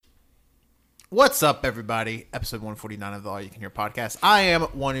What's up, everybody? Episode 149 of the All You Can Hear podcast. I am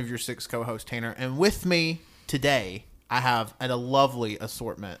one of your 6 co-hosts, Tanner, and with me today, I have a lovely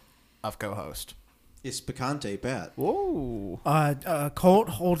assortment of co-hosts. It's Picante Pat. Whoa. Colt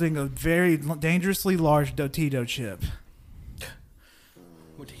holding a very dangerously large Dotito chip.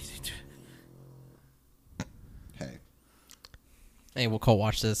 Hey. Hey, we'll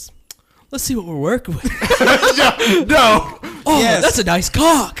watch this. Let's see what we're working with. No. Oh, Yes. that's a nice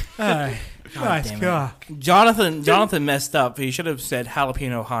cock. Nice damn it. cock. Jonathan messed up. He should have said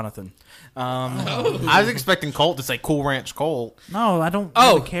jalapeno Jonathan. I was expecting Colt to say Cool Ranch Colt. No, I don't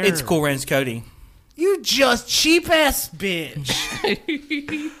Oh, really care. it's Cool Ranch Cody. You just cheap ass bitch.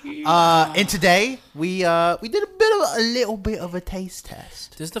 And today, we did a little bit of a taste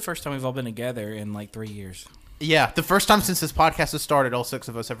test. This is the first time we've all been together in like 3 years. Yeah, the first time since this podcast has started, all 6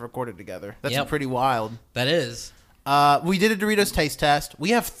 of us have recorded together. That's Yep. pretty wild. That is. We did a Doritos taste test.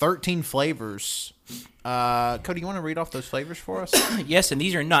 We have 13 flavors. Cody, you want to read off those flavors for us? Yes, and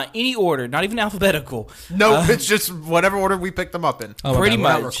these are not any order, not even alphabetical. No, it's just whatever order we picked them up in. Oh, Pretty we're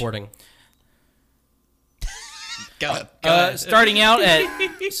not much. recording. Go ahead. Starting out at,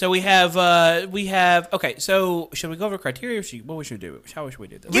 so we have, okay, so should we go over criteria? Or what should we do? How should we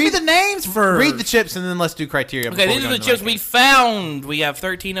do this? Give me the names first. Read the chips and then let's do criteria. Okay, before these we are go the into chips rankings. we found. We have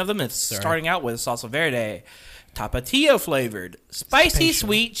 13 of them. It's starting out with salsa verde, tapatio flavored, spicy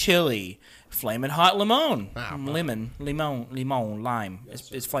sweet chili, flamin' hot limon, limon, lime.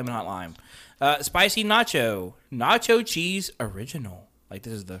 It's flamin' hot lime. Spicy nacho cheese original. Like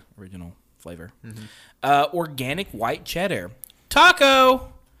this is the original flavor. Organic white cheddar,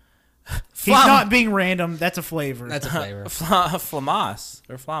 taco. He's not being random. That's a flavor. That's a flavor. Flames.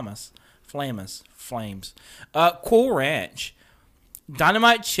 Cool Ranch,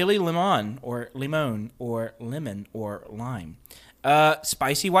 dynamite chili lemon or lemon or lime,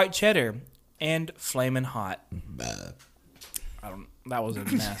 spicy white cheddar, and flamin' hot. That was a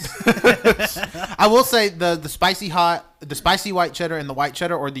mess. I will say the spicy white cheddar and the white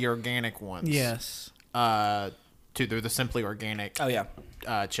cheddar are the organic ones. Yes. They're the Simply Organic. Oh yeah.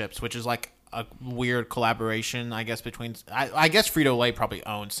 Chips, which is like a weird collaboration, I guess, between. I guess Frito-Lay probably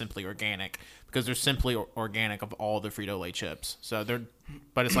owns Simply Organic because they're Simply Organic of all the Frito-Lay chips. So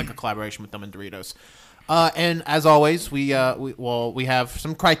but it's like a collaboration with them and Doritos. And as always, we have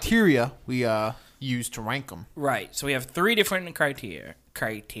some criteria we use to rank them. Right. So we have 3 different criteria.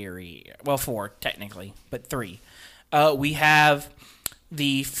 Well, 4 technically, but 3. We have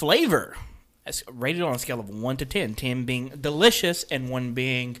the flavor. It's rated on a scale of 1 to 10. 10 being delicious and 1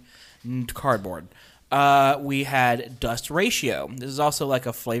 being cardboard. We had dust ratio. This is also like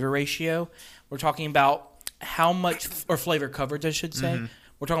a flavor ratio. We're talking about how much, or flavor coverage, I should say. Mm-hmm.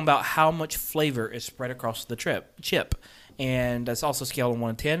 We're talking about how much flavor is spread across the chip. And that's also scaled on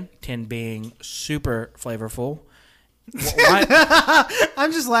 1 to 10. 10 being super flavorful.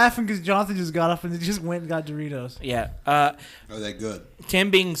 I'm just laughing because Jonathan just got up and just went and got Doritos. Yeah. Are they good? 10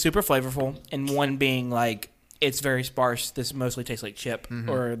 being super flavorful, and 1 being like, it's very sparse. This mostly tastes like chip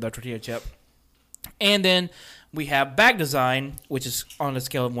or the tortilla chip. And then we have bag design, which is on a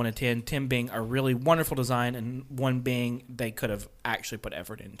scale of 1 to 10. 10 being a really wonderful design, and 1 being they could have actually put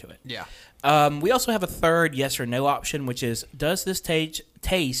effort into it. Yeah. We also have a third yes or no option, which is, does this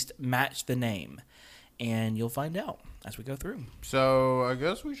taste match the name? And you'll find out as we go through. So I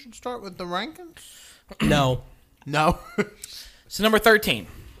guess we should start with the rankings. No. No. So number 13.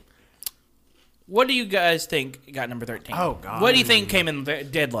 What do you guys think got number 13? Oh, God. What do you think came in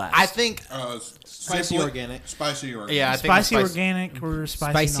dead last? I think. Spicy organic. Spicy organic. Yeah, I think Spicy organic or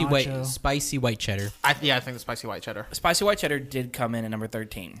spicy nacho? Spicy white cheddar. I think the spicy white cheddar. Spicy white cheddar did come in at number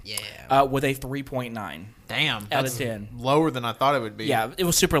 13. Yeah. With a 3.9 Damn. out of 10. Lower than I thought it would be. Yeah, it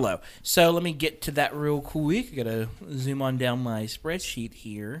was super low. So let me get to that real quick. I gotta zoom on down my spreadsheet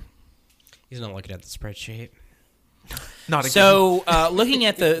here. He's not looking at the spreadsheet. Not again. So looking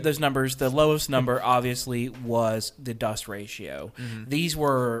at those numbers, the lowest number obviously was the dust ratio. Mm-hmm. These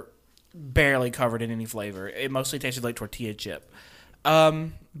were barely covered in any flavor. It mostly tasted like tortilla chip.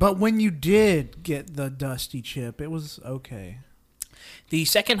 But when you did get the dusty chip, it was okay. The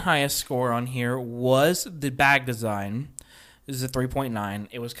second highest score on here was the bag design. This is a 3.9.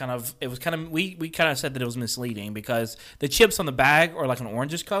 It was kind of we kind of said that it was misleading because the chips on the bag are like an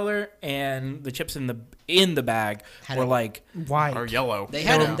orangish color, and the chips in the bag were like White. or yellow. They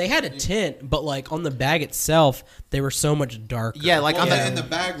had a tint, but like on the bag itself, they were so much darker. Yeah, like on and the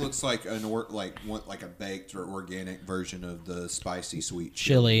bag looks like like a baked or organic version of the spicy sweet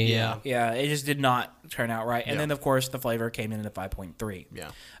chili. Yeah. Yeah, it just did not turn out right. And Yeah. then, of course, the flavor came in at 5.3. Yeah.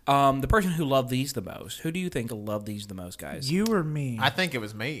 The person who loved these the most, who do you think loved these the most, guys? You or me? I think it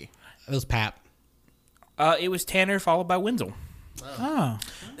was me. It was Pap. It was Tanner, followed by Wenzel. Oh,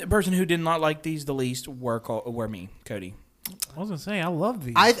 The person who did not like these the least were me, Cody. I was gonna say I love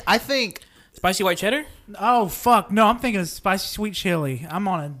these. I think Spicy white cheddar? Oh fuck no! I'm thinking of spicy sweet chili. I'm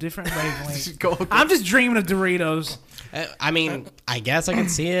on a different wavelength. Go- I'm just dreaming of Doritos. I mean, I guess I can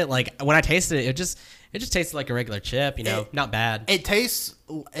see it. Like when I tasted it, it just tasted like a regular chip. Not bad. it tastes.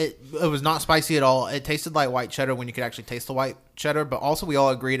 It was not spicy at all. It tasted like white cheddar when you could actually taste the white cheddar. But also, we all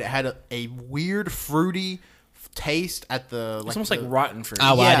agreed it had a weird fruity taste at the. It's almost like rotten fruit.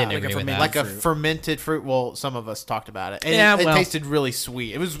 Oh, well, I Yeah, didn't like agree with that. like a fermented fruit. Well, some of us talked about it. And Yeah, it well- tasted really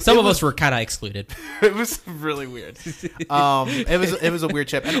sweet. It was Some of us were kind of excluded. It was really weird. It was a weird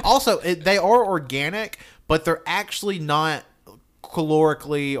chip, and also they are organic, but they're actually not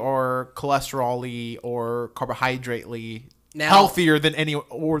calorically or cholesterol-y or carbohydrate-y Now- healthier than any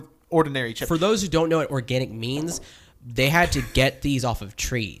ordinary chip. For those who don't know what organic means, they had to get these off of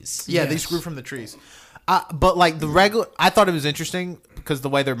trees. Yeah, these grew from the trees. But like the regular, I thought it was interesting because the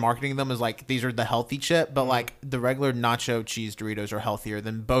way they're marketing them is like these are the healthy chip, but like the regular nacho cheese Doritos are healthier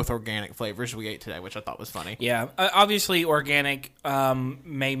than both organic flavors we ate today, which I thought was funny. Yeah, obviously organic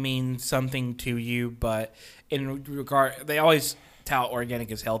may mean something to you, but in regard, they always tout organic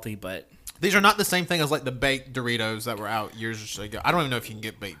as healthy, but These are not the same thing as like the baked Doritos that were out years or so ago. I don't even know if you can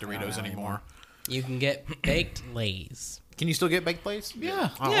get baked Doritos anymore. You can get baked Lay's. Can you still get baked Lay's? Yeah.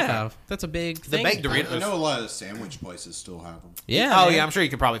 Oh, Yeah, okay. that's a big The thing. baked I Doritos. know a lot of sandwich places still have them. Yeah. Oh man. yeah, I'm sure you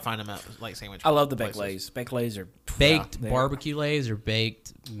could probably find them at like sandwich. I love the baked places. Lays. Baked Lays are Baked they're- barbecue Lay's or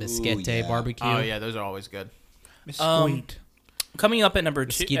baked Mesquite yeah. barbecue. Oh yeah, those are always good. Sweet. Coming up at number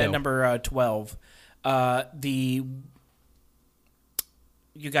Mosquito. 12, the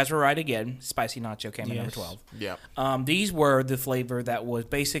you guys were right again. Spicy nacho came at number Yes. 12. Yeah. These were the flavor that was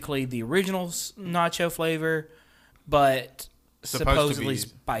basically the original nacho flavor, but supposedly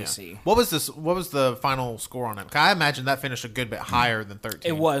spicy. Yeah. What was this? What was the final score on it? 'Cause I imagine that finished a good bit higher than 13.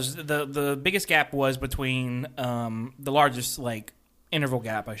 It was the biggest gap was between the largest interval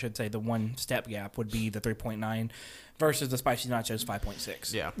gap, I should say, the one step gap would be the 3.9 versus the spicy nachos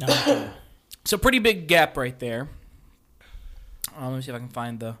 5.6. Yeah. So pretty big gap right there. Let me see if I can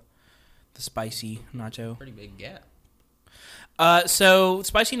find the spicy nacho. Pretty big gap. So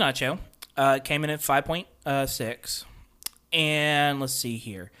spicy nacho came in at 5.6, and let's see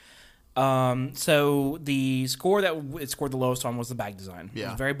here. So the score that it scored the lowest on was the bag design. It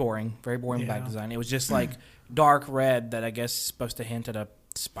Yeah. was very boring Yeah. bag design. It was just like dark red that I guess is supposed to hint at a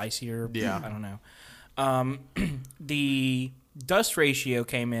spicier. Yeah. I don't know. The dust ratio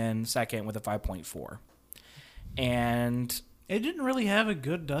came in second with a 5.4, and It didn't really have a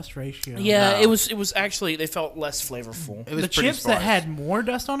good dust ratio. yeah, No. it was actually they felt less flavorful. It was The pretty chips that sparse. had more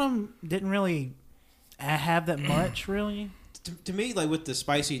dust on them didn't really have that much, really. To me, like with the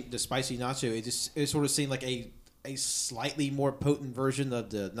spicy nacho, it sort of seemed like a slightly more potent version of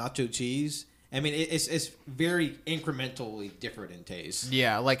the nacho cheese. I mean, it's very incrementally different in taste.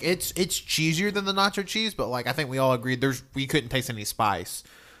 Yeah, like it's cheesier than the nacho cheese, but like I think we all agreed we couldn't taste any spice.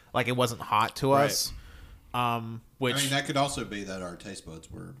 Like it wasn't hot to us. Which I mean, that could also be that our taste buds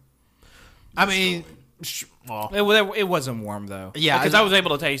were. well, It wasn't warm though. Yeah, because I was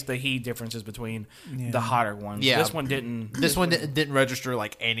able to taste the heat differences between Yeah. the hotter ones. Yeah. This one didn't. this one didn't register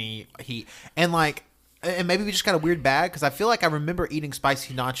like any heat, and maybe we just got a weird bag because I feel like I remember eating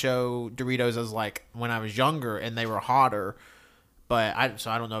spicy nacho Doritos as like when I was younger and they were hotter. But I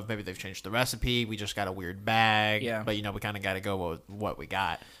don't know if maybe they've changed the recipe. We just got a weird bag. Yeah. But we kind of got to go with what we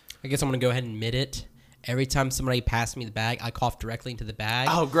got. I guess I'm going to go ahead and admit it. Every time somebody passed me the bag, I coughed directly into the bag.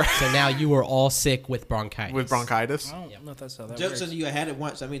 Oh, great. So now you are all sick with bronchitis. With bronchitis. I don't know if that's how that Just works. since you had it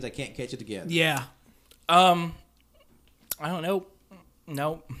once, that means I can't catch it again. Yeah. I don't know.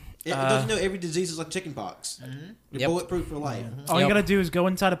 No. It doesn't know every disease is like chickenpox. You're Yep. bulletproof for life. All you Yep. gotta do is go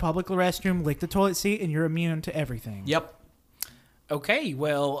inside a public restroom, lick the toilet seat, and you're immune to everything. Yep. Okay.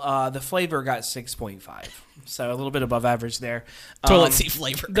 Well, the flavor got 6.5, so a little bit above average there. Toilet seat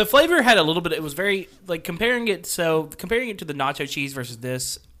flavor. The flavor had a little bit. It was very comparing it to the nacho cheese versus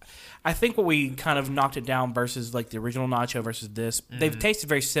this. I think what we kind of knocked it down versus like the original nacho versus this. They've tasted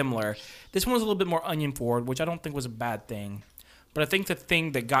very similar. This one was a little bit more onion forward, which I don't think was a bad thing. But I think the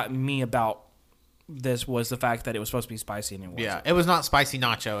thing that got me about this was the fact that it was supposed to be spicy and it wasn't. Yeah, it was not spicy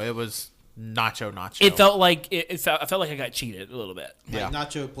nacho. It was nacho. It felt like I felt like I got cheated a little bit. Yeah. Like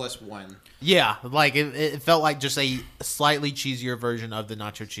nacho +1. Yeah, like it felt like just a slightly cheesier version of the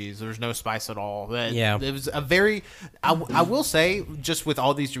nacho cheese. There's no spice at all. Yeah. It was a very. I will say, just with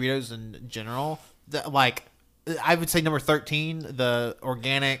all these Doritos in general, I would say number 13, the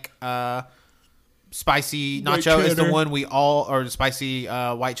organic spicy White nacho is the cheddar. one we all, or the spicy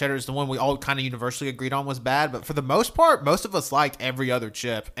white cheddar is the one we all kind of universally agreed on was bad. But for the most part, most of us liked every other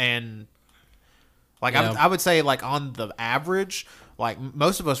chip, and like Yeah. I would say, like on the average, like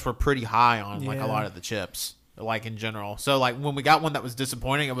most of us were pretty high on like a Yeah. lot of the chips, like in general. So like when we got one that was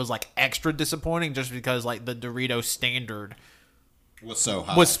disappointing, it was like extra disappointing just because like the Dorito standard Was so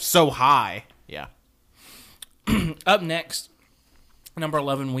high. was so high. Yeah. Up next, number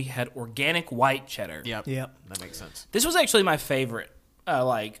 11, we had organic white cheddar. Yep. Yep. That makes sense. This was actually my favorite,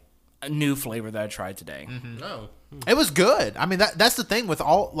 like a new flavor that I tried today. No. It was good. I mean, that's the thing with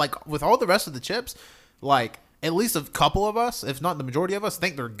all the rest of the chips, like at least a couple of us, if not the majority of us,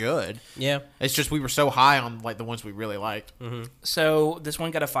 think they're good. Yeah. It's just we were so high on like the ones we really liked. So this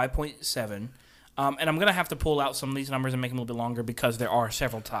one got a 5.7. And I'm going to have to pull out some of these numbers and make them a little bit longer because there are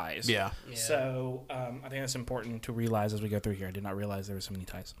several ties. Yeah. So I think that's important to realize as we go through here. I did not realize there were so many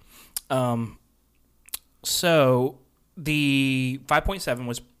ties. So the 5.7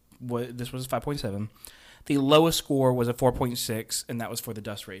 was this was 5.7. The lowest score was a 4.6, and that was for the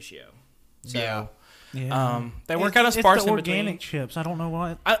dust ratio. So, Yeah. Yeah. they were kind of It's sparse the in organic between. chips. I don't know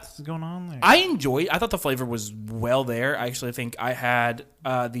what's going on there. I thought the flavor was well there. I actually think I had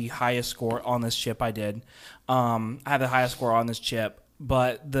the highest score on this chip. I did. I had the highest score on this chip,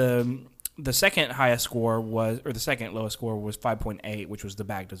 but the second highest score the second lowest score was 5.8, which was the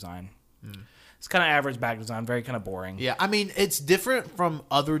bag design. It's kind of average bag design, very kind of boring. Yeah. I mean, it's different from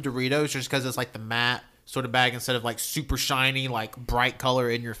other Doritos just because it's like the matte sort of bag instead of like super shiny, like bright color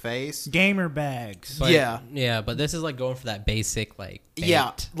in your face. Gamer bags. But, Yeah. Yeah, but this is like going for that basic, like,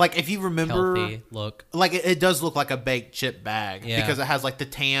 Yeah. baked, Like if you remember. healthy look. Like it does look like a baked chip bag Yeah. because it has like the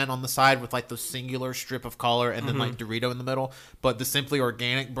tan on the side with like the singular strip of color and then like Dorito in the middle. But the Simply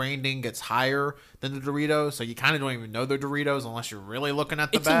Organic branding gets higher than the Doritos, so you kind of don't even know they're Doritos unless you're really looking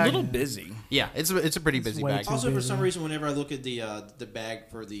at the It's bag. a little busy. Yeah, it's a pretty busy way bag. too- Also, for busy. some reason, whenever I look at the bag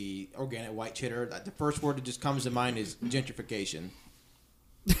for the organic white cheddar, the first word that just comes to mind is gentrification.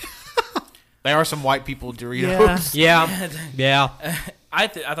 There are some white people Doritos. Yeah. Yeah. Yeah. I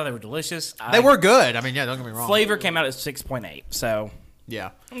thought they were delicious. They were good. I mean, yeah, don't get me wrong. Flavor came out at 6.8, so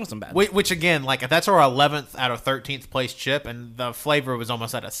Yeah. it wasn't bad. Which again, like that's our 11th out of 13th place chip, and the flavor was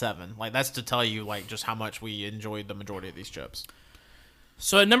almost at a 7. Like that's to tell you like just how much we enjoyed the majority of these chips.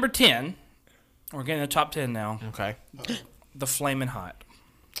 So at number 10, we're getting the top 10 now. Okay. The Flamin' Hot.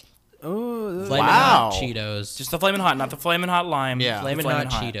 Oh, Flamin' Wow. Hot Cheetos. Just the Flamin' Hot, not the Flamin' Hot Lime. Yeah. the Flamin' Flamin'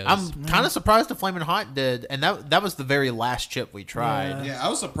 Hot Cheetos. I'm kind of surprised the Flamin' Hot did, and that was the very last chip we tried. Yeah, I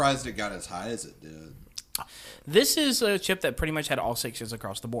was surprised it got as high as it did. This is a chip that pretty much had all sixes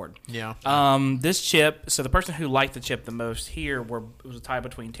across the board. Yeah. This chip, so the person who liked the chip the most here it was a tie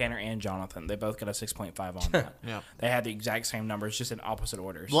between Tanner and Jonathan. They both got a 6.5 on that. Yeah. They had the exact same numbers, just in opposite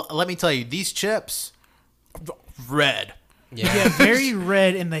orders. Let me tell you, these chips, red. yeah, very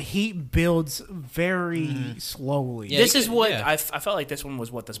red, and the heat builds very slowly. Yeah, this you is could- what yeah. I felt like this one was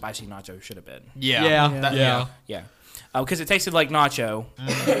what the spicy nacho should have been. Yeah. Yeah. That- Yeah. Yeah. Because it tasted like nacho.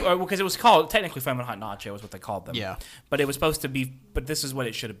 Or because it was called, technically Flamin' Hot Nacho is what they called them. Yeah. But it was supposed to be, but this is what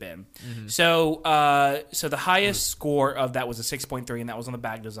it should have been. So so the highest score of that was a 6.3, and that was on the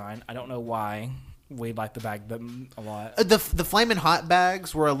bag design. I don't know why we like the bag a lot. The Flamin' Hot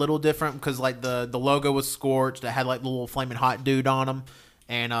bags were a little different because like the logo was scorched. It had like the little Flamin' Hot dude on them,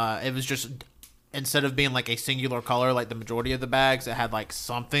 and it was just instead of being like a singular color like the majority of the bags, it had like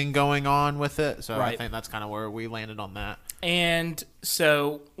something going on with it. So I Right. think that's kind of where we landed on that. And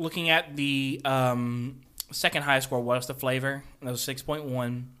so looking at the second highest score was the flavor, and that was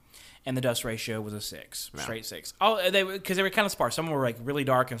 6.1. And the dust ratio was a 6, straight 6. Because they were kind of sparse. Some were like really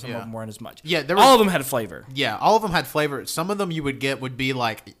dark, and some Yeah. of them weren't as much. Yeah, all of them had a flavor. Yeah, all of them had flavor. Some of them you would get would be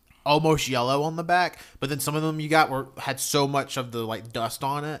like almost yellow on the back, but then some of them you got had so much of the like dust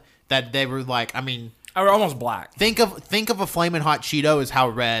on it that they were like, I mean, Or almost black. think of a Flamin' Hot Cheeto as how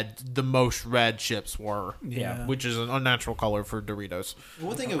red the most red chips were. Yeah. Which is an unnatural color for Doritos.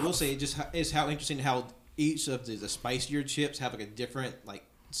 One thing I will say is how interesting how each of the spicier chips have like a different like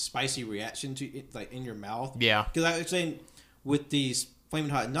spicy reaction to it, like in your mouth. Yeah. Because I was saying with these Flamin'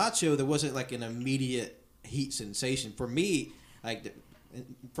 Hot Nacho, there wasn't like an immediate heat sensation for me. Like the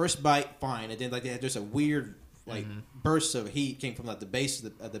first bite, fine, and then like there's a weird like burst of heat came from like the base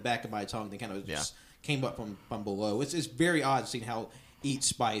of the back of my tongue. That kind of just came up from below. It's very odd seeing how each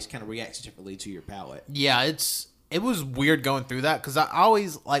spice kind of reacts differently to your palate. Yeah, it was weird going through that because I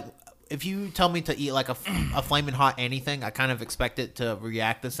always like if you tell me to eat like a Flamin' Hot anything, I kind of expect it to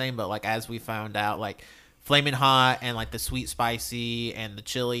react the same. But like as we found out, like Flamin' Hot and like the sweet spicy and the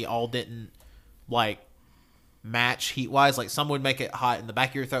chili all didn't like match heat wise. Like some would make it hot in the back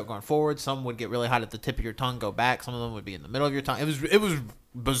of your throat going forward. Some would get really hot at the tip of your tongue, go back. Some of them would be in the middle of your tongue. It was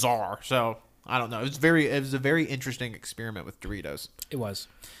bizarre. So I don't know. It was a very interesting experiment with Doritos. It was.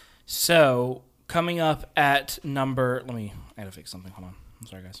 So coming up at number, I gotta fix something. Hold on. I'm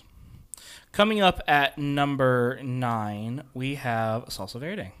sorry, guys. Coming up at number 9, we have Salsa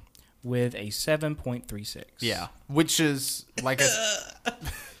Verde with a 7.36. Yeah, which is like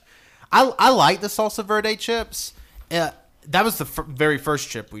I like the Salsa Verde chips. That was the very first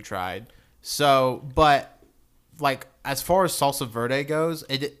chip we tried. So, but like as far as Salsa Verde goes,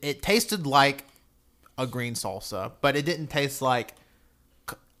 it tasted like a green salsa, but it didn't taste like,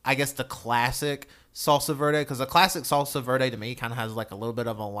 I guess, the classic Salsa Verde, because the classic Salsa Verde to me kind of has like a little bit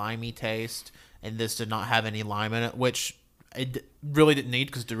of a limey taste, and this did not have any lime in it, which it really didn't need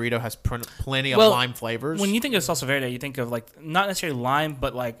because Dorito has plenty of lime flavors. When you think of Salsa Verde, you think of like not necessarily lime,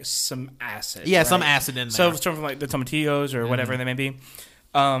 but like some acid. Yeah, right? some acid in there. So it's from like the tomatillos or whatever they may be.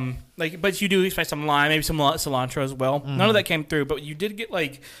 But you do expect some lime, maybe some cilantro as well. None of that came through, but you did get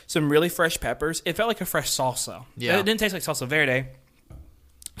like some really fresh peppers. It felt like a fresh salsa. Yeah. It didn't taste like Salsa Verde.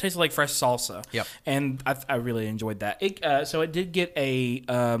 It tasted like fresh salsa. Yep. And I really enjoyed that. So it did get a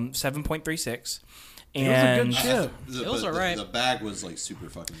 7.36. It was a good chip. It was alright. The bag was like super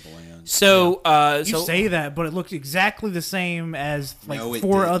fucking bland. So, You say that, but it looked exactly the same as like No, it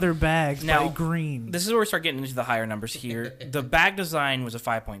 4 didn't. other bags, Now, but green. this is where we start getting into the higher numbers here. The bag design was a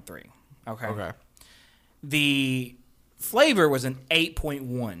 5.3. okay, The flavor was an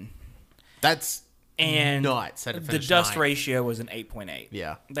 8.1. that's And nuts. Had to the finish dust 9. ratio was an 8.8.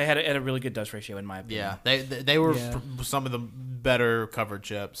 Yeah. They had a really good dust ratio, in my opinion. Yeah, they were Yeah. some of the better covered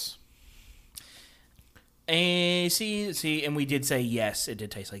chips. And see, and we did say yes, it did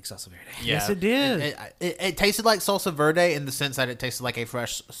taste like salsa verde. Yeah. Yes, it did. It tasted like salsa verde in the sense that it tasted like a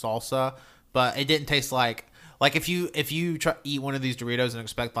fresh salsa, but it didn't taste like if you eat one of these Doritos and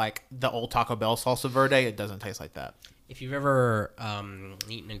expect like the old Taco Bell salsa verde, it doesn't taste like that. If you've ever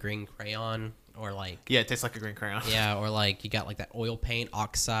eaten a green crayon or like Yeah, it tastes like a green crayon. yeah, or like you got like that oil paint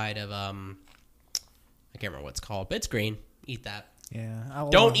oxide of I can't remember what it's called, but it's green. Eat that. Yeah.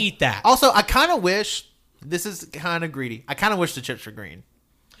 Don't eat that. Also, I kind of wish, this is kind of greedy, I kind of wish the chips were green.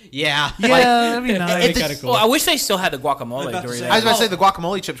 Yeah. Yeah, that'd be nice. kind of cool. Well, I wish they still had the guacamole about to Doritos. say- I was about to say the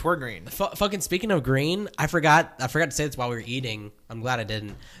guacamole chips were green. Fucking speaking of green, I forgot to say this while we were eating. I'm glad I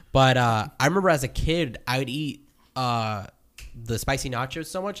didn't. But I remember as a kid, I would eat the spicy nachos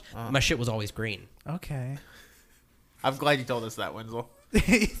so much, my shit was always green. Okay. I'm glad you told us that, Wenzel.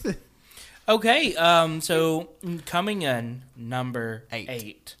 Okay, so coming in number 8.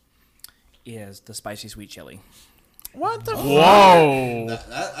 8 is the spicy sweet chili. What the? Whoa,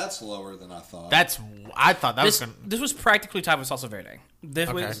 That's lower than I thought. I thought that was This, gonna. this was practically tied with salsa verde. This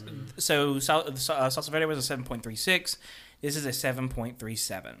Okay. was salsa verde was a 7.36. This is a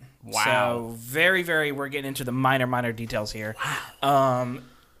 7.37. Wow. So very, very, we're getting into the minor details here. Wow.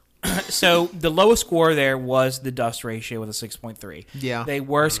 So the lowest score there was the dust ratio with a 6.3. Yeah. They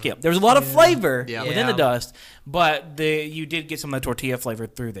were skipped. There was a lot of flavor Yeah. within the Yeah. dust, but you did get some of the tortilla flavor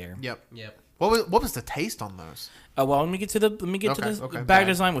through there. Yep. Yep. What was the taste on those? Well, let me get to the Okay, bag bag.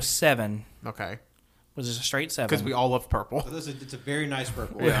 design was 7. Okay, Was just a straight 7. because we all love purple. It's a very nice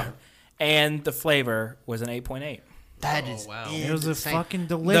purple. Yeah. And the flavor was an 8.8. That Oh, is wow. It was a insane. fucking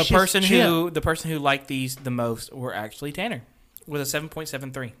delicious. The person chip. who liked these the most were actually Tanner with a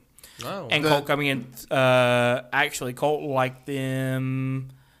 7.73. Oh. And Colt coming in actually Colt liked them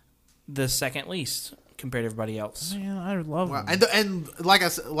the second least compared to everybody else. Man, I love Wow. them. And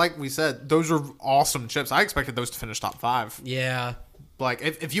like we said, those are awesome chips. I expected those to finish top 5. yeah. Like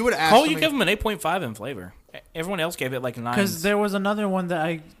if you would have asked Colt, me, you give them an 8.5 in flavor. Everyone else gave it like 9. Because there was another one that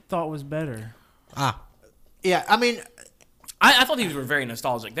I thought was better. Ah. yeah, I mean, I thought these were very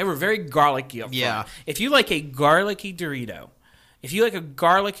nostalgic. They were very garlicky up front. Yeah. If you like a garlicky Dorito, if you like a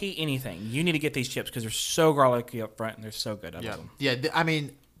garlicky anything, you need to get these chips because they're so garlicky up front and they're so good. I love them. yeah. I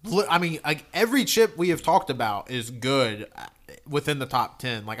mean, like every chip we have talked about is good within the top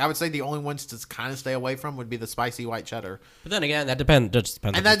 10. Like I would say the only ones to kind of stay away from would be the spicy white cheddar, But then again, that just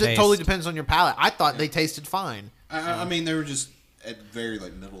depends and on that your taste. totally depends on your palate. I thought they tasted fine. I mean, they were just at very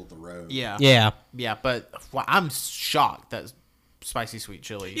like middle of the road. Yeah, Yeah. But I'm shocked that spicy sweet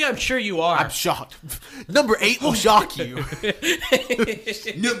chili. Yeah, I'm sure you are. I'm shocked. Number 8 will shock you.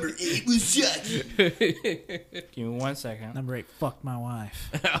 Number 8 was Give me 1 second. Number 8, fuck my wife.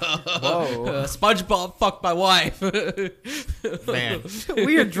 SpongeBob fucked my wife. Man,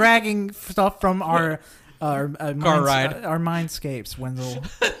 We are dragging stuff from our ride. our mindscapes, Wenzel.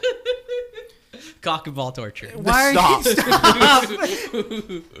 Cock and ball torture. Why are Stop. you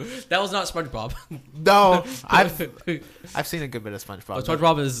That was not SpongeBob. No, I've seen a good bit of SpongeBob.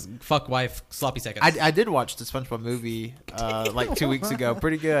 SpongeBob is fuck wife sloppy seconds. I did watch the SpongeBob movie like 2 weeks ago.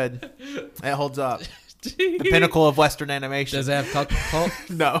 Pretty good. It holds up. The pinnacle of Western animation. Does it have cock? Cult?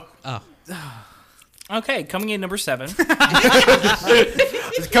 No. Oh, Okay, coming in number 7.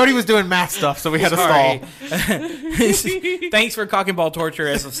 Cody was doing math stuff, so we had to Sorry. stall. Thanks for cock and ball torture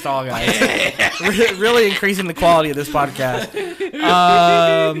as a stall, guys. Really increasing the quality of this podcast.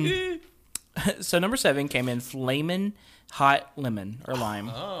 So number 7 came in Flamin' Hot Lemon or Lime.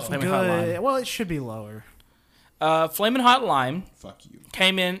 Flamin' Hot Lime. good? Well, it should be lower. Flamin' Hot Lime Fuck you.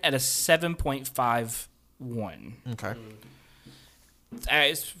 came in at a 7.51. Okay.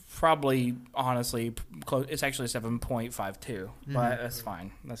 It's probably, honestly, close. It's actually 7.52, but that's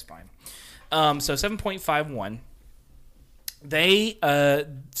fine. That's fine. So 7.51. They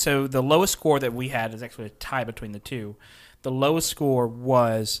so the lowest score that we had is actually a tie between the two. The lowest score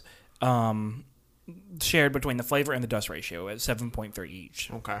was shared between the flavor and the dust ratio at 7.3 each.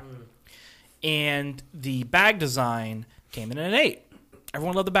 Okay. And the bag design came in at an 8.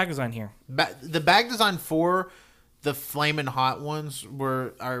 Everyone loved the bag design here. The bag design for the Flamin' Hot ones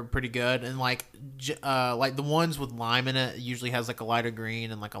are pretty good, and like the ones with lime in it usually has like a lighter green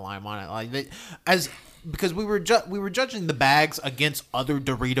and like a lime on it. Like because we were judging the bags against other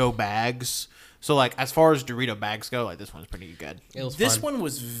Dorito bags. So like as far as Dorito bags go, like this one's pretty good. it was This fun. one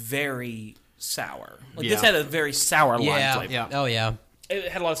was very sour. Like Yeah. this had a very sour lime Yeah. flavor. Yeah. Oh yeah. It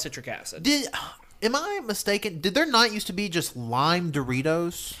had a lot of citric acid. Am I mistaken? Did there not used to be just lime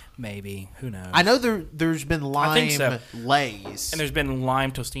Doritos? Maybe. Who knows? I know there's been lime think so. Lays. And there's been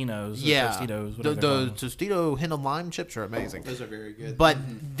lime Tostinos. Or yeah, Tostitos, the whatever they're called. Tostito hint of lime chips are amazing. Those are very good. But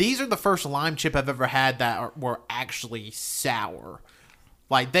these are the first lime chip I've ever had that were actually sour.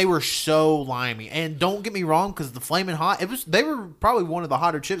 Like they were so limey. And don't get me wrong, because the Flamin' Hot, they were probably one of the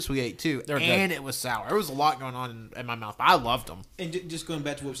hotter chips we ate too. They were good. And it was sour. There was a lot going on in my mouth. But I loved them. And just going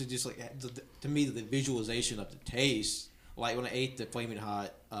back to what was just like to me, the visualization of the taste, like when I ate the Flaming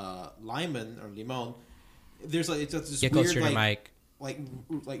Hot limon, there's like it's this Get weird closer to your like, mic,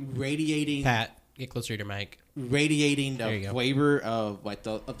 like radiating Pat. Get closer to your mic. radiating There you the go. flavor of like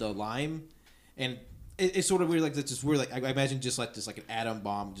the lime, and it's sort of weird. Like it's just weird. Like I imagine just like this like an atom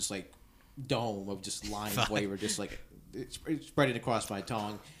bomb, just like dome of just lime flavor, just like it's spreading across my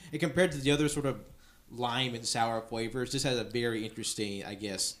tongue. And compared to the other sort of lime and sour flavors, this has a very interesting, I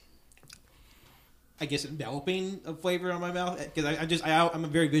guess, enveloping of flavor on my mouth. Because I'm a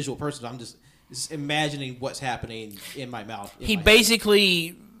very visual person. So I'm just imagining what's happening in my mouth. He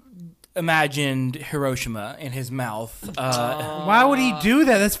basically imagined Hiroshima in his mouth. Why would he do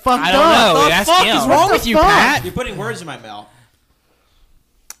that? That's fucked I don't up. know. The That's fuck him. is wrong with you, fuck? Pat? You're putting words in my mouth.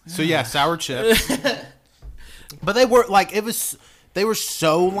 So yeah, sour chips. But they were like they were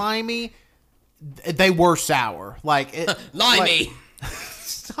so limey. They were sour. Like it, Limey.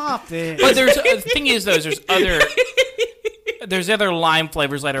 Stop it. But the thing is, though, there's other lime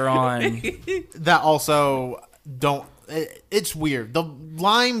flavors later on. that also don't. It's weird. The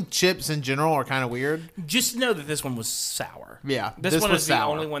lime chips in general are kind of weird. Just know that this one was sour. Yeah, This one was is sour.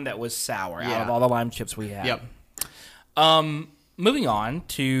 the only one that was sour out Yeah. of all the lime chips we had. Yep. Moving on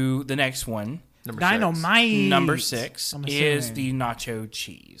to the next one. Number six. Dynamite. Number 6 I'm is assuming. the nacho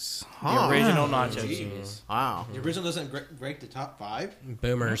cheese. Huh. The original nacho cheese. Wow. The original doesn't break the top 5.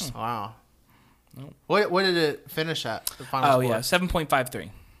 Boomers. Wow. What did it finish at? The final Oh, score? yeah.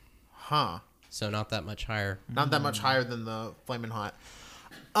 7.53. Huh. So not that much higher. Not that much higher than the Flamin' Hot.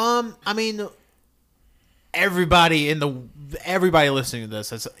 I mean, everybody listening to this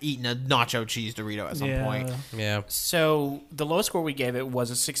has eaten a nacho cheese Dorito at some Yeah. point. Yeah. So the lowest score we gave it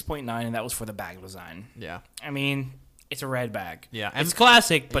was a 6.9, and that was for the bag design. Yeah. I mean, it's a red bag. Yeah, It's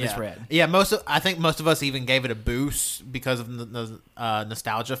classic, but it's Yeah. red. Yeah, I think most of us even gave it a boost because of the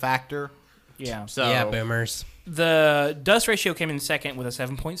nostalgia factor. Yeah. So Yeah, boomers. The dust ratio came in second with a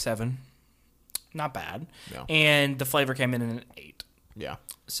 7.7. Not bad. Yeah. And the flavor came in at an 8. yeah.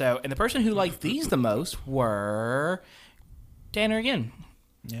 So, and the person who liked these the most were Tanner again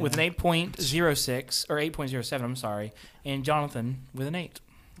with an 8.06 or 8.07, I'm sorry, and Jonathan with an 8.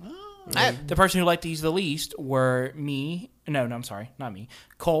 The person who liked these the least were I'm sorry, not me.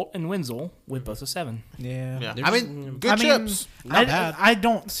 Colt and Wenzel with both a 7. Yeah. Yeah. There's- I mean, good chips. I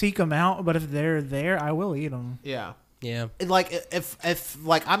don't seek them out, but if they're there, I will eat them. Yeah. Yeah. Like if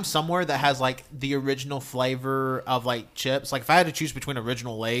like I'm somewhere that has like the original flavor of like chips, like if I had to choose between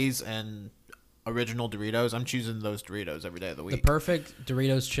original Lay's and original Doritos, I'm choosing those Doritos every day of the The week. perfect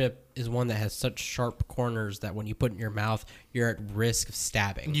Doritos chip is one that has such sharp corners that when you put it in your mouth, you're at risk of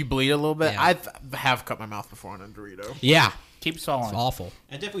stabbing. You bleed a little bit. Yeah. I have cut my mouth before on a Dorito. Yeah, Keep it's stalling. awful.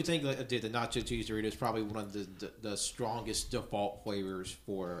 I definitely think that the nacho cheese Dorito is probably one of the strongest default flavors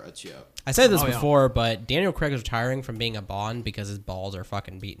for a chip. I said this Oh, yeah. before, but Daniel Craig is retiring from being a Bond because his balls are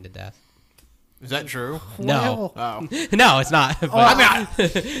fucking beaten to death. Is that true? No, Oh. no, it's not. But- I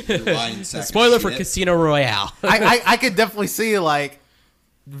mean, You're lying sack of spoiler for shit. Casino Royale. I could definitely see like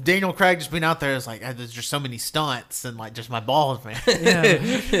Daniel Craig just being out there. It's like there's just so many stunts and like just my balls, man. Yeah.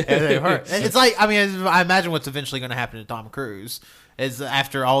 And they hurt. It's like I mean I imagine what's eventually going to happen to Tom Cruise is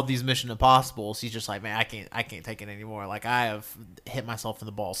after all these Mission Impossibles, he's just like, man, I can't take it anymore. Like I have hit myself in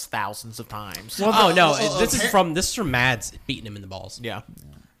the balls thousands of times. Oh no, well, this is from Mads beating him in the balls. Yeah.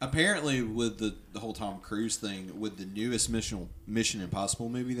 Apparently, with the whole Tom Cruise thing, with the newest Mission Impossible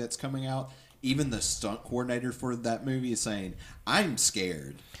movie that's coming out, even the stunt coordinator for that movie is saying, "I'm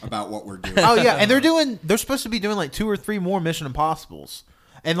scared about what we're doing." Oh yeah, and they're supposed to be doing like 2 or 3 more Mission Impossibles.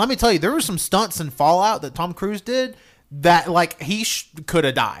 And let me tell you, there were some stunts in Fallout that Tom Cruise did that like he could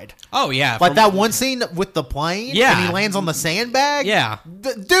have died. Oh yeah, Like that one scene with the plane, Yeah. and he lands on the sandbag. Yeah.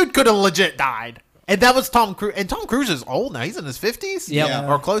 the dude could have legit died, and that was Tom Cruise. And Tom Cruise is old now; he's in his 50s, Yep. Yeah.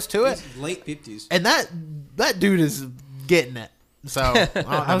 or close to it. It's late 50s. And that dude is getting it. So I don't know,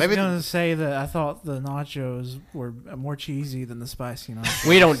 I was maybe going to say that I thought the nachos were more cheesy than the spicy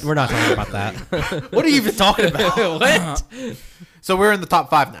nachos. we're not talking about that. what are you even talking about? What? So we're in the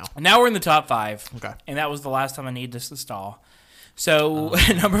top 5 now. Now we're in the top 5. Okay. And that was the last time I needed this to stall. So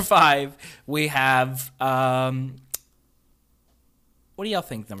number 5, we have. What do y'all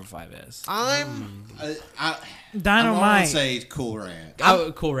think number 5 is? I'm I'm Dynamite. going to say Cool Ranch.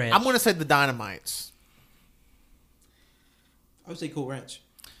 Oh, Cool Ranch. going to say the Dynamites. I would say Cool Ranch.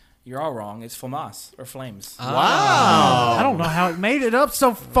 You're all wrong. It's Flamas or Flames. Wow. I don't know how it made it up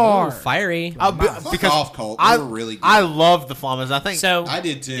so far. Oh, fiery. Fuck off, Colt. They I were really good. I love the Flamas. I think So I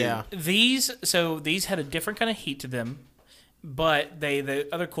did too. yeah. these had a different kind of heat to them, but the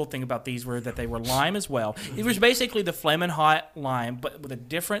other cool thing about these were that they were lime as well. It was basically the flamin' hot lime, but with a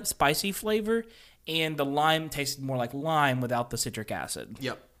different spicy flavor, and the lime tasted more like lime without the citric acid.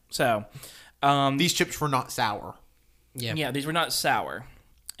 Yep. So, These chips were not sour. Yeah. yeah, these were not sour.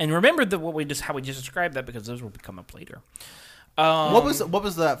 And remember that how we just described that because those will come up later. What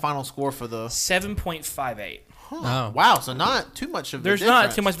was that final score for the? 7.58. Oh. Wow, so not too much of. There's a not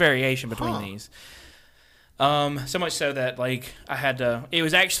difference. too much variation between Huh. these. So much so that like I had to. It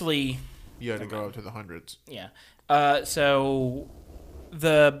was actually You had to go up to the hundreds. yeah. So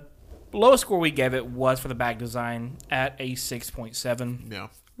the lowest score we gave it was for the bag design at a 6.7. Yeah.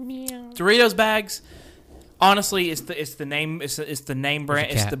 Doritos bags. Honestly, it's the name. It's the name brand.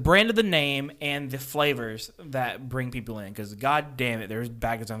 There's a It's cat. the brand of the name and the flavors that bring people in. Because god damn it, their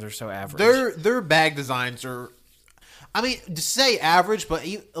bag designs are so average. Their bag designs are. I mean, to say average, but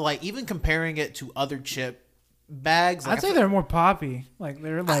even comparing it to other chip bags, like I'd say they're more poppy. Like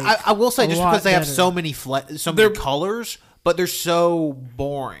they're like. I will say a just lot because they have better. so many colors, but they're so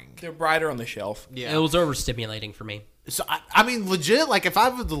boring. They're brighter on the shelf. Yeah. It was overstimulating for me. So I mean, legit. Like, if I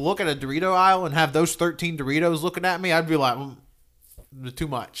were to look at a Dorito aisle and have those 13 Doritos looking at me, I'd be like, too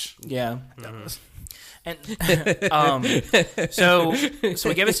much. Yeah. And so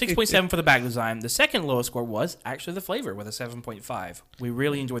we gave it 6.7 for the bag design. The second lowest score was actually the flavor with a 7.5. We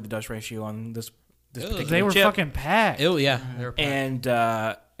really enjoyed the dust ratio on this particular They were chip. fucking packed. Oh yeah. They were And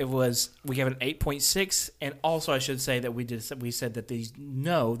we gave it an 8.6. And also I should say that we said that these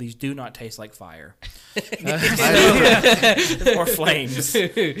do not taste like fire or flames.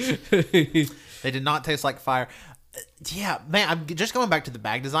 They did not taste like fire. Yeah, man, I'm just going back to the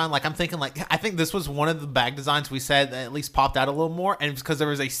bag design. Like, I'm thinking, like, I think this was one of the bag designs we said that at least popped out a little more. And it's because there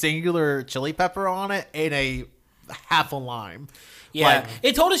was a singular chili pepper on it and a half a lime. Yeah, Like,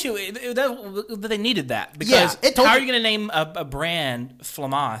 it told us that they needed that because Yeah, it told how are you- you going to name a brand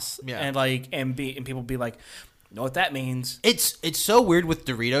Flamas Yeah. and people be like, know what that means? it's so weird with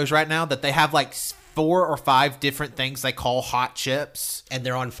Doritos right now that they have like 4 or 5 different things they call hot chips. and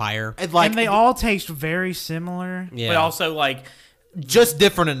they're on fire. And like and they all taste very similar. Yeah. But also like just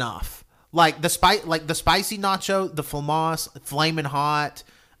different enough. Like the spicy nacho, the Flamas, flaming hot,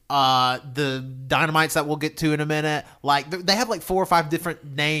 the dynamites that we'll get to in a minute. Like they have like 4 or 5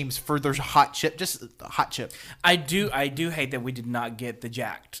 different names for their hot chip, just hot chip. I do hate that we did not get the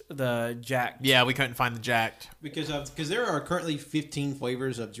jacked. Yeah, we couldn't find the jacked. Because there are currently 15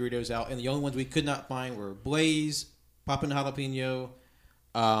 flavors of Doritos out, and the only ones we could not find were Blaze, Poppin' Jalapeno,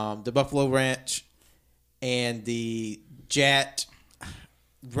 the Buffalo Ranch, and the Jat.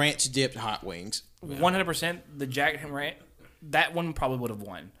 ranch dipped hot wings. 100%. The Jack Ranch, that one probably would have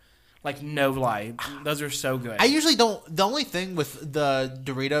won. Like, no lie. Those are so good. I usually don't. The only thing with the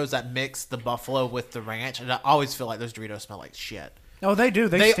Doritos that mix the buffalo with the ranch, and I always feel like those Doritos smell like shit. Oh, they do.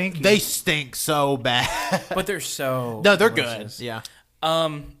 They stink. They stink so bad. but they're so No, they're delicious. good. Yeah.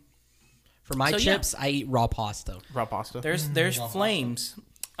 For my So, chips, I eat raw pasta. Raw pasta. There's flames.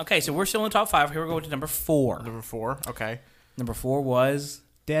 Okay, so we're still in the top 5. Here we're going to number 4. Number 4. Okay. Number 4 was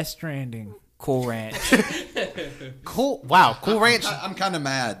Death Stranding. Cool Ranch. Cool. Wow. Cool Ranch. I'm kind of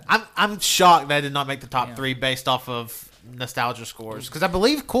mad. I'm shocked that I did not make the top 3 based off of nostalgia scores, because I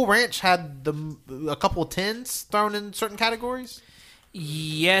believe Cool Ranch had a couple of 10s thrown in certain categories.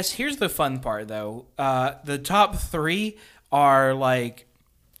 Yes, here's the fun part though. The top 3 are like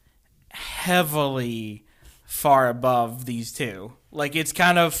heavily far above these two. Like, it's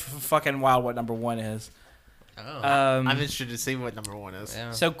kind of fucking wild what number 1 is. I'm interested to see what number 1 is.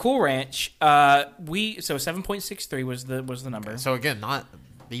 Yeah. So Cool Ranch, so 7.63 was the number. So again, not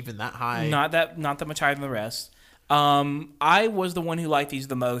even that high. Not that much higher than the rest. I was the one who liked these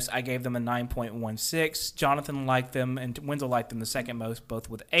the most. I gave them a 9.16. Jonathan liked them, and Wenzel liked them the second most, both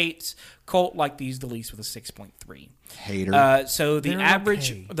with 8s. Colt liked these the least with a 6.3. Hater. So the They're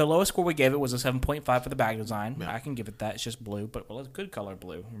average, okay. the lowest score we gave it was a 7.5 for the bag design. Yeah. I can give it that. It's just blue, but it's good color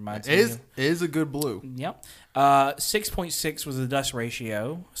blue. Reminds It me is of- is a good blue. Yep. 6.6 was the dust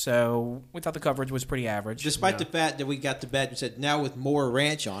ratio. So we thought the coverage was pretty average. Despite the fact that we got the bag and said now with more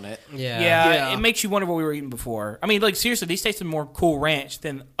ranch on it. Yeah, it makes you wonder what we were eating before. I mean, like, seriously, these tasted more Cool Ranch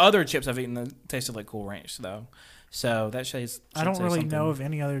than other chips I've eaten that tasted like Cool Ranch, though. So that should I don't say really something. know of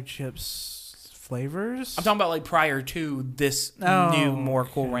any other chips flavors. I'm talking about like prior to this Oh, new, more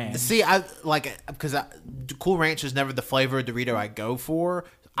Cool Ranch. See, I like because Cool Ranch is never the flavor of Dorito I go for.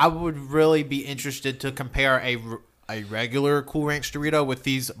 I would really be interested to compare a regular Cool Ranch Dorito with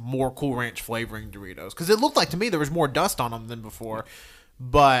these more Cool Ranch flavoring Doritos, because it looked like to me there was more dust on them than before,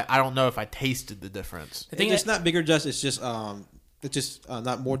 but I don't know if I tasted the difference. The thing It's is, not bigger dust. It's just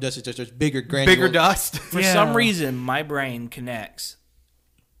not more dust. It's just bigger granular. Bigger dust. for Yeah. some reason, my brain connects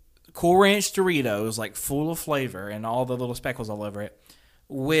Cool Ranch Doritos, like full of flavor and all the little speckles all over it,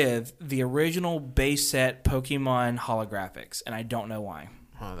 with the original base set Pokemon holographics, and I don't know why.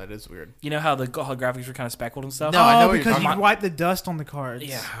 Oh, that is weird. You know how the holographics were kind of speckled and stuff? No, I know Oh, what you're because talking you about. wipe the dust on the cards.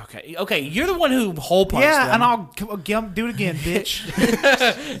 Yeah, okay. Okay, you're the one who hole punched Yeah, them. and I'll do it again, bitch.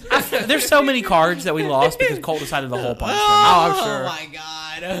 There's so many cards that we lost because Colt decided to hole punch them. Oh, I'm sure. my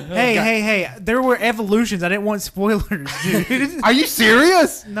god. hey, there were evolutions. I didn't want spoilers, dude. Are you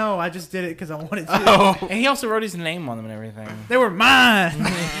serious? No, I just did it because I wanted to. Oh, And he also wrote his name on them and everything. They were mine. Oh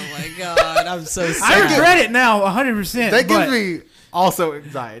my god, I'm so I sad. regret it now, 100%. that but, gives me also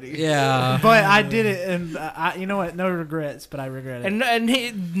anxiety. Yeah. but I did it, and you know what? No regrets, but I regret it.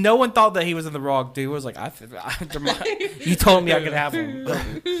 And no one thought that he was in the wrong. Dude was like, you told me I could have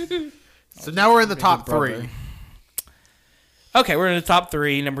him. So now we're in the top brother. 3. Okay, we're in the top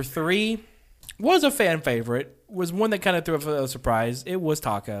 3. Number 3 was a fan favorite. Was one that kind of threw up a surprise. It was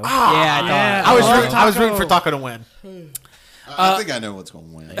Taco. Yeah, I Yeah. thought. I was Taco. rooting for Taco to win. I think I know what's going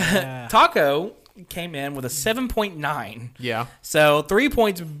to win. Yeah. Taco came in with a 7.9. Yeah. So 3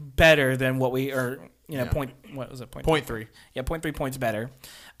 points better than what we are. Yeah. What was it? Point 3. Yeah, 0.3 points better.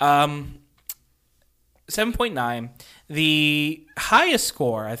 7.9. The highest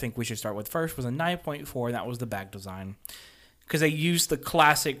score I think we should start with first was a 9.4, and that was the bag design. Because they used the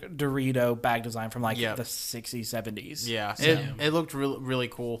classic Dorito bag design from like Yep. the 60s, 70s. Yeah, it looked really, really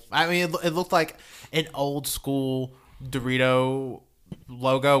cool. I mean, it looked like an old school Dorito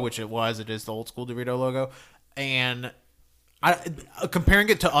logo, which it was. It is the old school Dorito logo, and comparing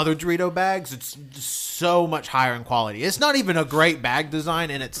it to other Dorito bags, it's so much higher in quality. It's not even a great bag design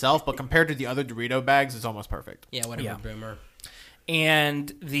in itself, but compared to the other Dorito bags, it's almost perfect. Yeah, whatever, Yeah. Boomer.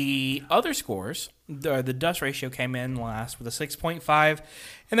 And the other scores, the dust ratio came in last with a 6.5,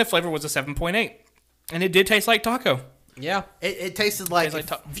 and the flavor was a 7.8. And it did taste like taco. Yeah. It tasted like,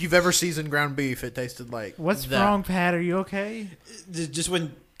 Tastes like if you've ever seasoned ground beef, it tasted like What's that. wrong, Pat? Are you okay? Just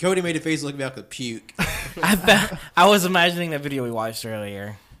when Cody made a face look like a puke. I was imagining that video we watched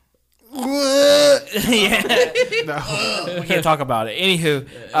earlier. Yeah. We can't talk about it.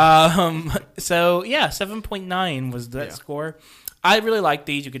 Anywho, so yeah, 7.9 was that score. I really like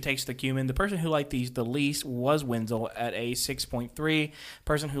these. You could taste the cumin. The person who liked these the least was Wenzel at a 6.3.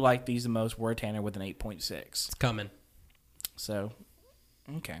 Person who liked these the most were Tanner with an 8.6. It's coming. So,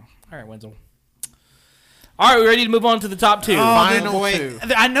 okay. All right, Wenzel. All right, we ready to move on to the top 2? Final boy. 2.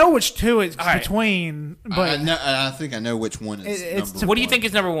 I know which two it's All right. between, but I think I know which one is It's number What do you one. think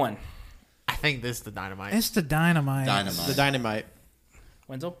is number 1? I think this is the dynamite. it's the dynamite. Dynamite. The dynamite.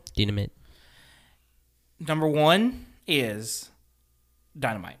 Wenzel. Dynamite. Number 1 is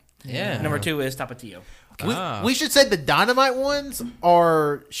Dynamite. Yeah. Number 2 is Tapatio. We should say the Dynamite ones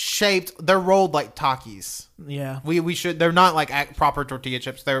are shaped. They're rolled like Takis. Yeah. We should. They're not like proper tortilla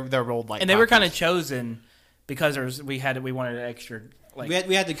chips. They're rolled like. And they were kind Takis. of chosen because we wanted an extra like.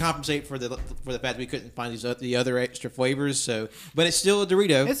 We had to compensate for the fact that we couldn't find the other extra flavors. So, but it's still a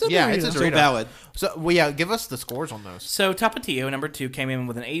Dorito. It's a Yeah, Dorito. it's a still Dorito. valid. So well, yeah, give us the scores on those. So Tapatio, number 2, came in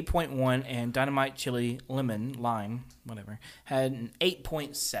with an 8.1, and Dynamite Chili Lemon Lime, whatever, had an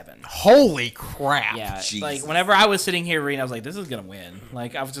 8.7. Holy crap! Yeah, Jesus. like whenever I was sitting here reading, I was like, "This is gonna win."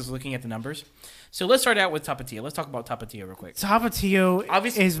 Like I was just looking at the numbers. So let's start out with Tapatio. Let's talk about Tapatio real quick. Tapatio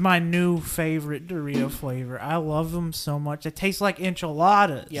Obviously- is my new favorite Dorito flavor. I love them so much. It tastes like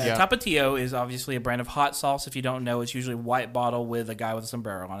enchiladas. Yeah, Yeah. Tapatio is obviously a brand of hot sauce. If you don't know, it's usually a white bottle with a guy with a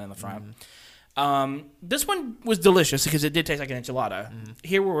sombrero on it in the front. This one was delicious because it did taste like an enchilada.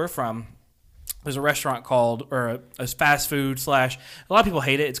 Here where we're from, there's a restaurant called, or a fast food / a lot of people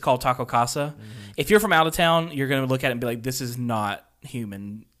hate it. It's called Taco Casa. If you're from out of town, you're going to look at it and be like, this is not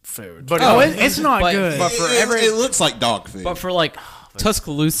human food. But It's not But- good. but for every- it looks like dog food. But for like But it's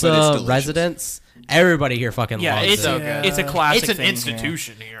Tuscaloosa delicious. residents, everybody here fucking yeah, loves it's it. so a, good. it's a classic it's an thing here.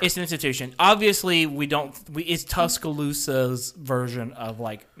 institution here. It's an institution. Obviously, it's Tuscaloosa's version of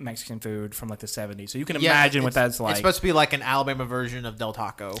like Mexican food from like the 70s. So you can imagine what that's like. It's supposed to be like an Alabama version of Del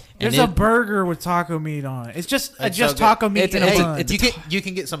Taco. There's And a burger with taco meat on it. It's just It's just so good. taco meat It's- in a it's- bun. it's- You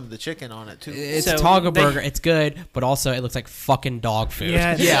can get some of the chicken on it too. It's So a taco they- burger. It's good, but also it looks like fucking dog food.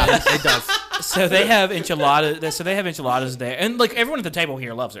 Yeah, yeah, it does. So they have enchiladas. So they have enchiladas there, and like everyone at the table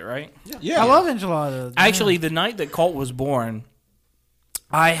here loves it, right? yeah, I love enchiladas. Actually, the night that Colt was born,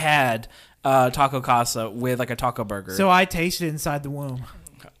 I had Taco Casa with like a taco burger. So I tasted it inside the womb.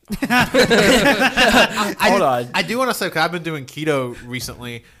 Hold on. I do want to say, because I've been doing keto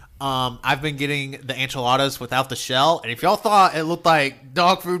recently. I've been getting the enchiladas without the shell, and if y'all thought it looked like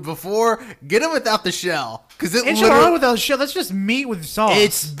dog food before, get them without the shell, because it Enchilada literally without shell. That's just meat with sauce.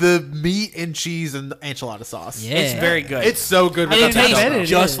 it's the meat and cheese and enchilada sauce. Yeah. It's very good. It's so good and without it the I tastes bet shell. it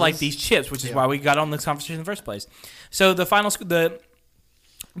just is. like these chips, which is why we got on this conversation in the first place. So the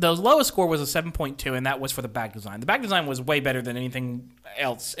lowest score was a 7.2, and that was for the bag design. The bag design was way better than anything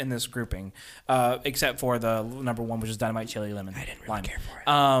else in this grouping, except for the number 1, which is Dynamite Chili Lemon. I didn't really care for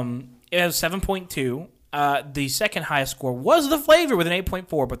it. It has 7.2. The second highest score was the flavor with an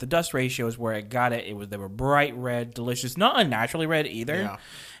 8.4, but the dust ratio is where it got it. They were bright red, delicious, not unnaturally red either, Yeah.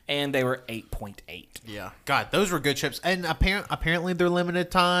 and they were 8.8. Yeah, God, those were good chips, and apparently they're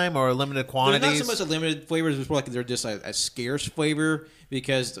limited time or limited They're quantities. not so much a limited flavors, it's more like they're just a scarce flavor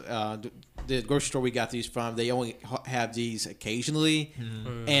because the grocery store we got these from, they only have these occasionally.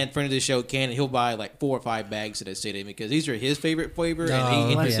 And friend of the show, Cannon, he'll buy like 4 or 5 bags at a city because these are his favorite flavor, and he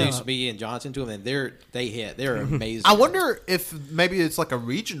Oh, introduced yeah. me and Johnson to them, and they're amazing. I wonder if maybe it's like a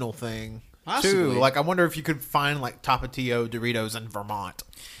regional thing Possibly. too. Like, I wonder if you could find like Tapatio Doritos in Vermont.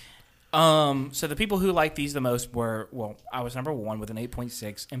 So the people who liked these the most were, well, I was number 1 with an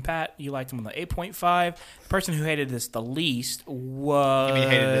 8.6, and Pat, you liked them with an 8.5. The person who hated this the least was... You mean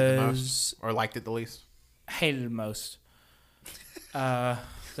hated it the most or liked it the least? Hated it most. Is that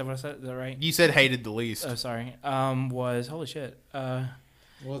what I said? Is that right? You said hated the least. Oh, sorry. Was, holy shit. Well,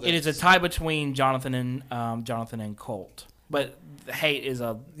 It is a tie between Jonathan and Colt. But the hate is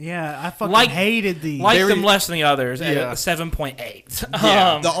a... Yeah, I fucking Like- hated these. Like Very- them less than the others at Yeah. 7.8.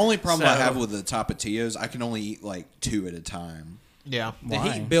 Yeah. The only problem I so- have with the Tapatios, I can only eat like 2 at a time. Yeah, the Why?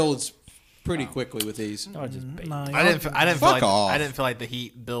 heat builds pretty quickly with these. No, it's just bait. No, I didn't feel Fuck like off. I didn't feel like the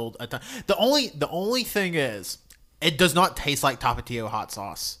heat build a ton. The only thing is, it does not taste like Tapatio hot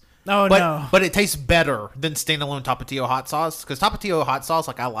sauce. Oh, but, no. But it tastes better than standalone Tapatio hot sauce, because Tapatio hot sauce,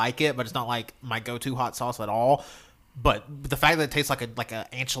 like, I like it, but it's not like my go-to hot sauce at all. But the fact that it tastes like a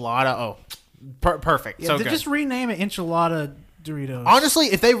enchilada, perfect. Yeah, so they good. just rename it enchilada Doritos. Honestly,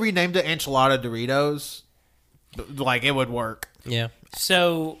 if they renamed it enchilada Doritos, like, it would work. Yeah.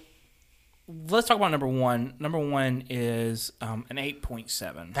 So let's talk about number 1. Number 1 is an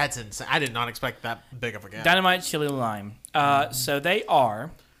 8.7. That's insane. I did not expect that big of a gap. Dynamite Chili Lime. So they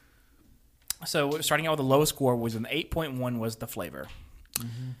are. So starting out with the lowest score was an 8.1 was the flavor.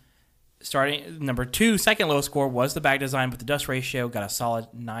 Starting number 2, second lowest score was the bag design, but the dust ratio got a solid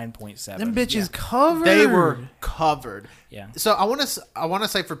 9.7. Them bitches covered. They were covered. Yeah. So I want to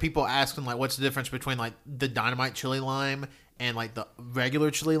say, for people asking, like, what's the difference between like the Dynamite Chili Lime and like the regular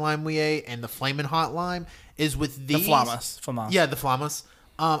chili lime we ate and the Flamin' Hot Lime, is with The these Flamas. Yeah, the Flamas.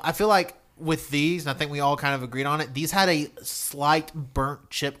 I feel like with these, and I think we all kind of agreed on it, these had a slight burnt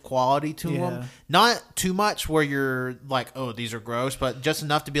chip quality to Yeah. them. Not too much where you're like, oh, these are gross, but just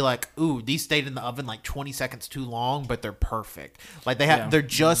enough to be like, ooh, these stayed in the oven like 20 seconds too long, but they're perfect. Like they're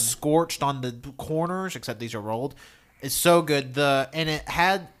just scorched on the corners, except these are rolled. It's so good. And it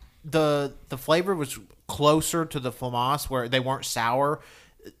had the flavor was closer to the Flamas, where they weren't sour.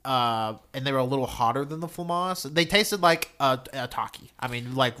 And they were a little hotter than the Flamas. They tasted like a Taki. I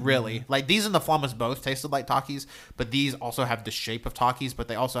mean, like really, like these and the Flamas both tasted like Takis, but these also have the shape of Takis, but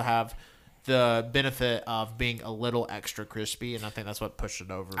they also have the benefit of being a little extra crispy, and I think that's what pushed it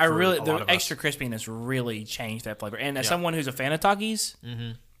over. The extra crispiness really changed that flavor. And as someone who's a fan of Takis,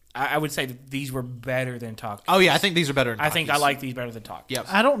 I would say that these were better than Takis. Oh yeah, I think these are better than Takis. I think I like these better than Takis. Yep.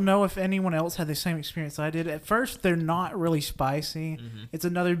 I don't know if anyone else had the same experience I did. At first, they're not really spicy. It's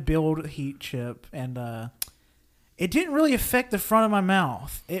another build heat chip, and it didn't really affect the front of my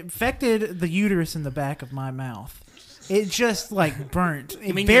mouth. It affected the uterus in the back of my mouth. It just like burnt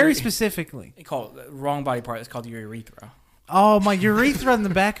very specifically. They call it the wrong body part. It's called your urethra. Oh, my urethra in the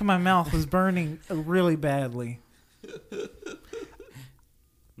back of my mouth was burning really badly.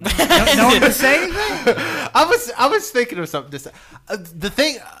 No one to say anything? I was thinking of something to say. The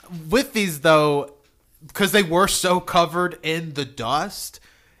thing with these though, because they were so covered in the dust,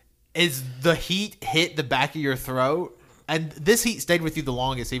 is the heat hit the back of your throat, and this heat stayed with you the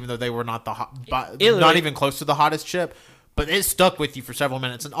longest, even though they were not not even close to the hottest chip. But it stuck with you for several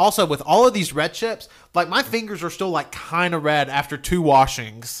minutes. And also with all of these red chips, like my fingers are still like kind of red after 2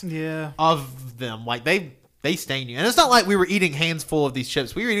 washings of them. Like they stain you. And it's not like we were eating hands full of these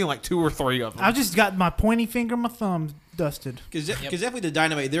chips. We were eating like 2 or 3 of them. I just got my pointy finger and my thumb dusted. Because definitely the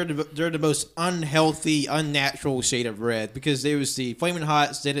Dynamite, they're the most unhealthy, unnatural shade of red. Because there was the Flaming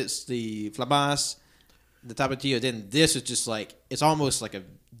Hots, then it's the Flamas, the Tapatio, then this is just like, it's almost like a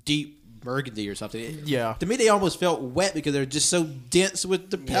deep burgundy or something. Yeah. To me, they almost felt wet because they're just so dense with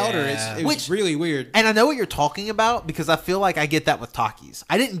the powder. Yeah. It was really weird. And I know what you're talking about because I feel like I get that with Takis.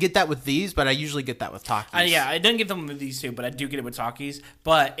 I didn't get that with these, but I usually get that with Takis. Yeah, I didn't get them with these two, but I do get it with Takis.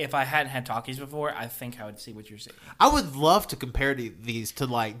 But if I hadn't had Takis before, I think I would see what you're saying. I would love to compare these to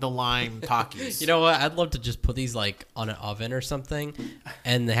like the lime Takis. You know what? I'd love to just put these like on an oven or something,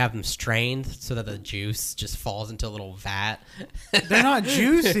 and they have them strained so that the juice just falls into a little vat. They're not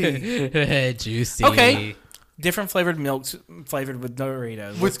juicy. Juicy. Okay. Different flavored milks flavored with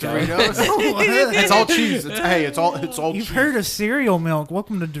Doritos. with Let's go. Doritos. It's all cheese. It's all You've cheese. heard of cereal milk.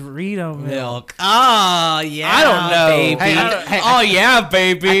 Welcome to Dorito milk. Milk. Oh, yeah. I don't know. Baby. Oh yeah,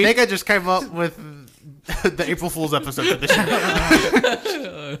 baby. I think I just came up with the April Fool's episode of this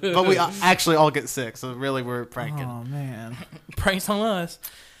year. But we actually all get sick, so really we're pranking. Oh, man. Pranks on us.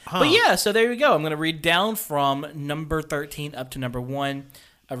 But yeah, so there we go. I'm going to read down from number 13 up to number 1.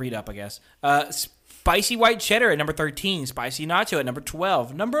 Read up, I guess. Spicy white cheddar at number 13. Spicy nacho at number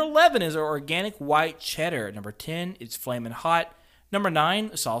 12. Number 11 is our organic white cheddar. At number 10, it's flamin' hot. Number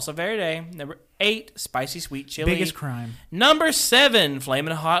 9, salsa verde. Number 8, spicy sweet chili. Biggest crime. Number 7,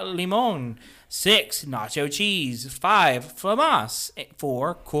 flamin' hot limon. 6, nacho cheese. 5, flamas.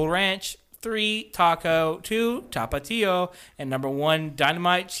 4, cool ranch. 3, taco. 2, tapatio. And number 1,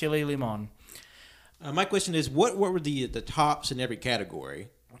 dynamite chili limon. My question is, what were the tops in every category?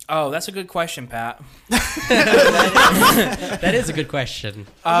 Oh, that's a good question, Pat. That is a good question.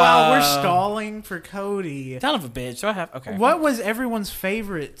 While we're stalling for Cody, Son of a bitch. So I have okay. what was everyone's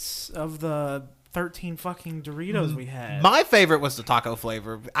favorites of the 13 fucking Doritos we had? My favorite was the taco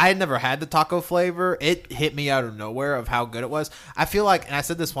flavor. I had never had the taco flavor. It hit me out of nowhere of how good it was. I feel like, and I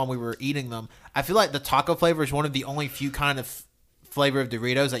said this when we were eating them, I feel like the taco flavor is one of the only few kind of flavor of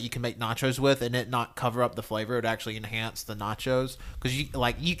Doritos that you can make nachos with and it not cover up the flavor. It would actually enhance the nachos because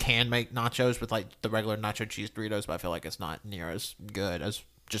you can make nachos with like the regular nacho cheese Doritos, but I feel like it's not near as good as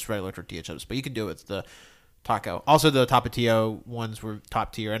just regular tortilla chips. But you can do it with the taco. Also, the Tapatio ones were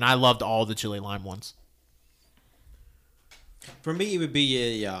top tier, and I loved all the chili lime ones. For me, it would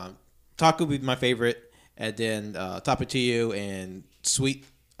be a taco would be my favorite, and then Tapatio and sweet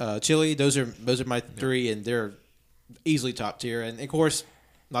chili. Those are my 3, and they're easily top tier. And of course,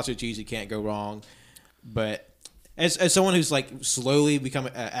 nacho cheese, you can't go wrong. But as someone who's like slowly become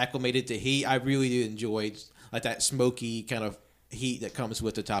acclimated to heat, I really do enjoy like that smoky kind of heat that comes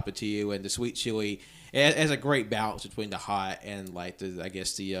with the Tapatio and the sweet chili. It has a great balance between the hot and like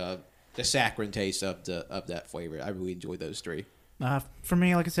the saccharine taste of that flavor. I really enjoy those 3. For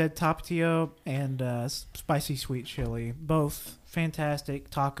me, like I said, Tapatio and spicy sweet chili, both fantastic.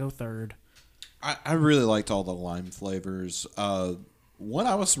 Taco third. I really liked all the lime flavors. One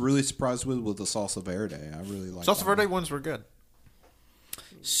I was really surprised with was the salsa verde. I really liked Salsa that verde one. ones were good.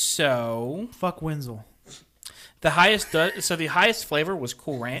 So Fuck Wenzel. the highest flavor was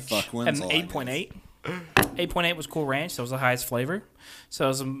Cool Ranch. Fuck At Wenzel, an I guess. 8.8. 8.8 was Cool Ranch. That was the highest flavor.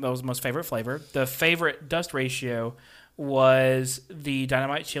 So that was the most favorite flavor. The favorite dust ratio was the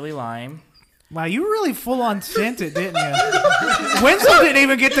Dynamite Chili Lime. Wow, you really full on sent it, didn't you? Wenzel didn't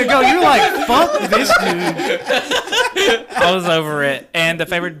even get to go. You're like, fuck this dude. I was over it. And the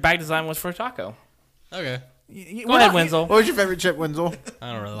favorite bag design was for taco. Okay. Go ahead, Wenzel. What was your favorite chip, Wenzel?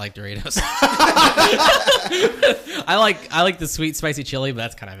 I don't really like Doritos. I like the sweet spicy chili, but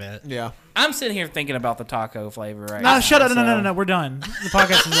that's kind of it. Yeah. I'm sitting here thinking about the taco flavor right No, now. shut up. so- No. We're done. The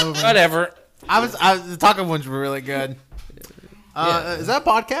podcast is over. Whatever. The taco ones were really good. Is that a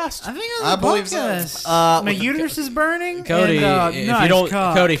podcast? I think it was I a believe so. podcast. My uterus is burning. Cody, and,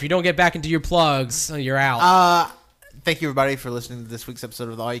 if you don't get back into your plugs, you're out. Thank you, everybody, for listening to this week's episode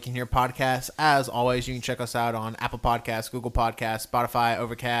of the All You Can Hear podcast. As always, you can check us out on Apple Podcasts, Google Podcasts, Spotify,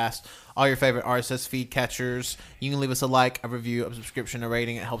 Overcast, all your favorite RSS feed catchers. You can leave us a like, a review, a subscription, a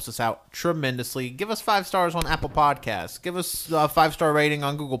rating. It helps us out tremendously. Give us 5 stars on Apple Podcasts. Give us a 5-star rating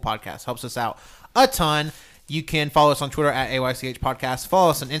on Google Podcasts. Helps us out a ton. You can follow us on Twitter at AYCH Podcast. Follow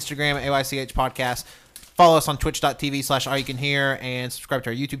us on Instagram at AYCH Podcast. Follow us on twitch.tv/allyoucanhear and subscribe to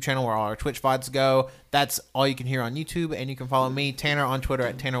our YouTube channel where all our Twitch VODs go. That's All You Can Hear on YouTube. And you can follow me, Tanner, on Twitter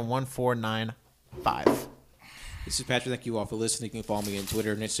at Tanner1495. This is Patrick. Thank you all for listening. You can follow me on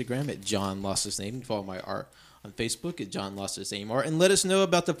Twitter and Instagram at John Lost His Name. You can follow my art on Facebook at John Lost His Name Art. And let us know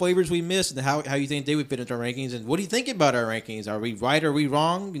about the flavors we missed and how you think they would fit into our rankings. And what do you think about our rankings? Are we right? Are we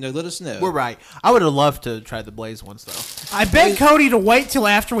wrong? Let us know. We're right. I would have loved to try the Blaze ones, though. I begged Cody to wait till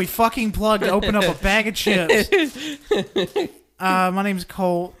after we fucking plugged to open up a bag of chips. My name's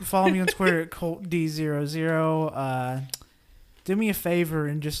Colt. Follow me on Twitter at ColtD00. Do me a favor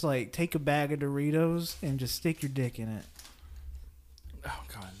and just take a bag of Doritos and just stick your dick in it. Oh,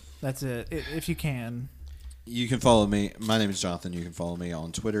 God. That's it. If you can. You can follow me. My name is Jonathan. You can follow me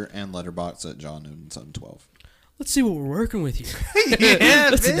on Twitter and Letterboxd at JohnNewton712. Let's see what we're working with here.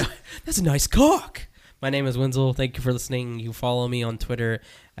 Yeah, that's a nice cock. My name is Wenzel. Thank you for listening. You follow me on Twitter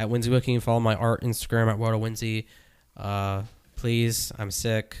at WinzyWiki. You can follow my art Instagram at WorldOfWinzy. Please, I'm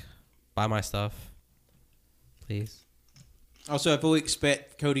sick. Buy my stuff. Please. Also, I fully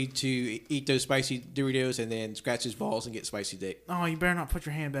expect Cody to eat those spicy Doritos and then scratch his balls and get spicy dick. Oh, you better not put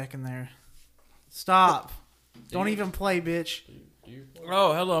your hand back in there. Stop. Don't even play, bitch.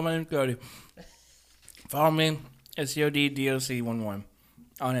 Oh, hello. My name's Cody. Follow me at CODDOC11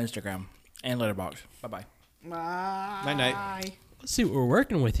 on Instagram and Letterboxd. Bye-bye. Night-night. Let's see what we're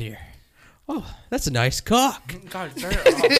working with here. Oh, that's a nice cock. God, it's very